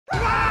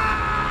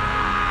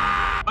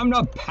I'm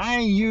not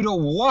paying you to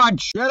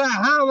watch. Get a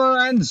hammer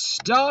and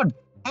start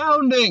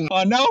pounding.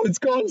 Oh no, it's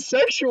gone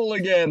sexual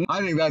again.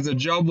 I think that's a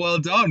job well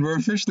done. We're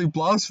officially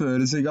blast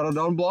furnace. He got a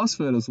non-blast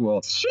furnace as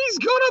well. She's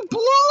gonna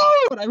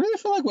blow. But I really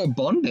feel like we're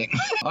bonding.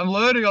 I'm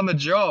learning on the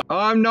job.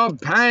 I'm not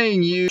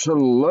paying you to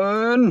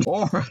learn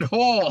or at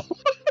all.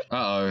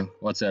 Uh-oh,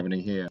 what's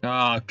happening here?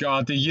 Oh,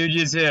 God, the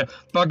union's here.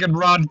 Fucking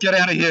run, get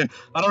out of here.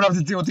 I don't have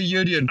to deal with the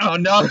union. Oh,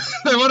 no,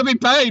 they want to be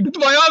paid.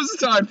 My arms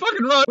are tied.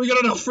 Fucking run. We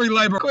got enough free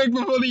labor. Quick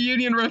before the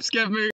union reps get me.